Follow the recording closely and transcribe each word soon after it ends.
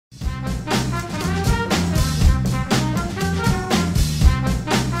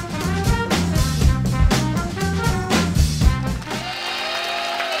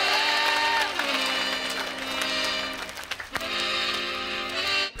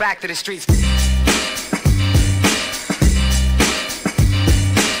back to the streets.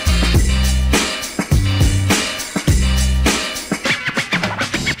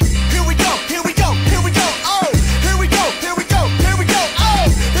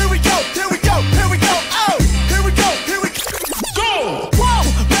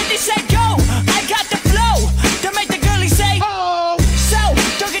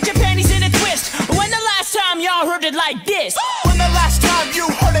 Like this. When the last time you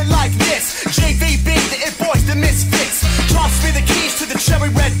heard it like this? JVB, the It Boys, the Misfits. Toss me the keys to the cherry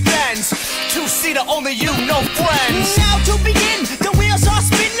red Benz. Two-seater, only you, no friends. Now to begin, the wheels are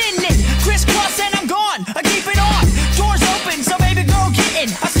spinning. Crisscross and I'm gone. I keep it on. Doors open, so baby girl get in.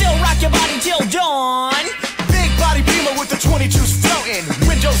 I still rock your body till dawn. Big body beamer with the 22s floating.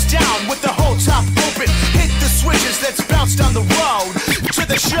 Windows down with the whole top open. Hit the switches, let's bounce down the road. To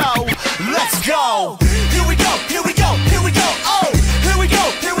the show, let's go. Here we go, here we go, here we go, oh. Here we go,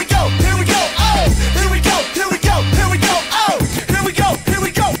 here we go, here we go, oh. Here we go, here we go, here we go, oh. Here we go, here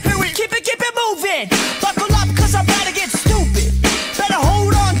we go, here we keep it moving. Buckle up, cause I'm about to get stupid. Better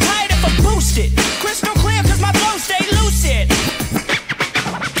hold on tight if I boost it. Crystal clear, cause my flow stay lucid.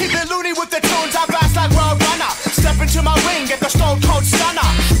 Keep it loony with the tunes, I fast like Road Runner. Step into my ring, get the stone cold stunner.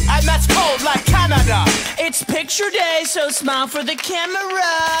 And that's cold like Canada. It's picture day, so smile for the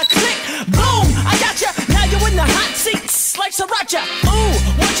camera. Click, boom, I got ya. Now you're in the hot seats like Sriracha. Ooh,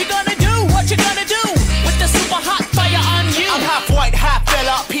 what you gonna do? What you gonna do with the super hot fire on you? I'm half white, half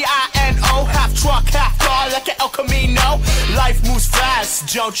fella, P-I-N-O. Half truck, half car, like an El Camino. Life moves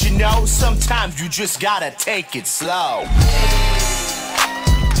fast, don't you know? Sometimes you just gotta take it slow.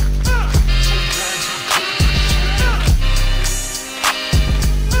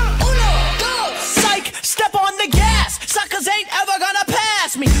 Step on the gas, suckers ain't ever gonna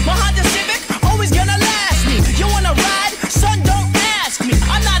pass me. My Honda Civic, always gonna last me. You wanna ride? Son, don't ask me.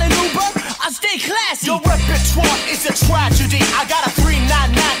 I'm not an Uber, I stay classy. Your repertoire is a tragedy. I got a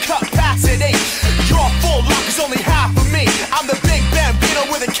 399 capacity. Your full lock is only half of me. I'm the big Bambino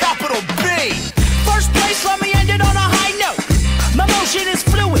with a capital B. First place, let me end it on a high note. My motion is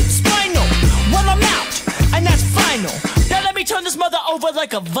fluid, spinal. Well, I'm out, and that's final. Now let me turn this mother over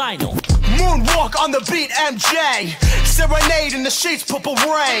like a vinyl. Moonwalk on the beat, MJ. Serenade in the sheets, purple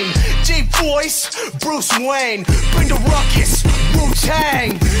rain. Deep voice, Bruce Wayne. Bring the ruckus,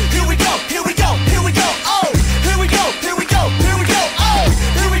 Wu-Tang. Here we go, here we go, here we go, oh. Here we go, here we go, here we go,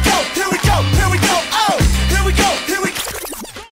 oh.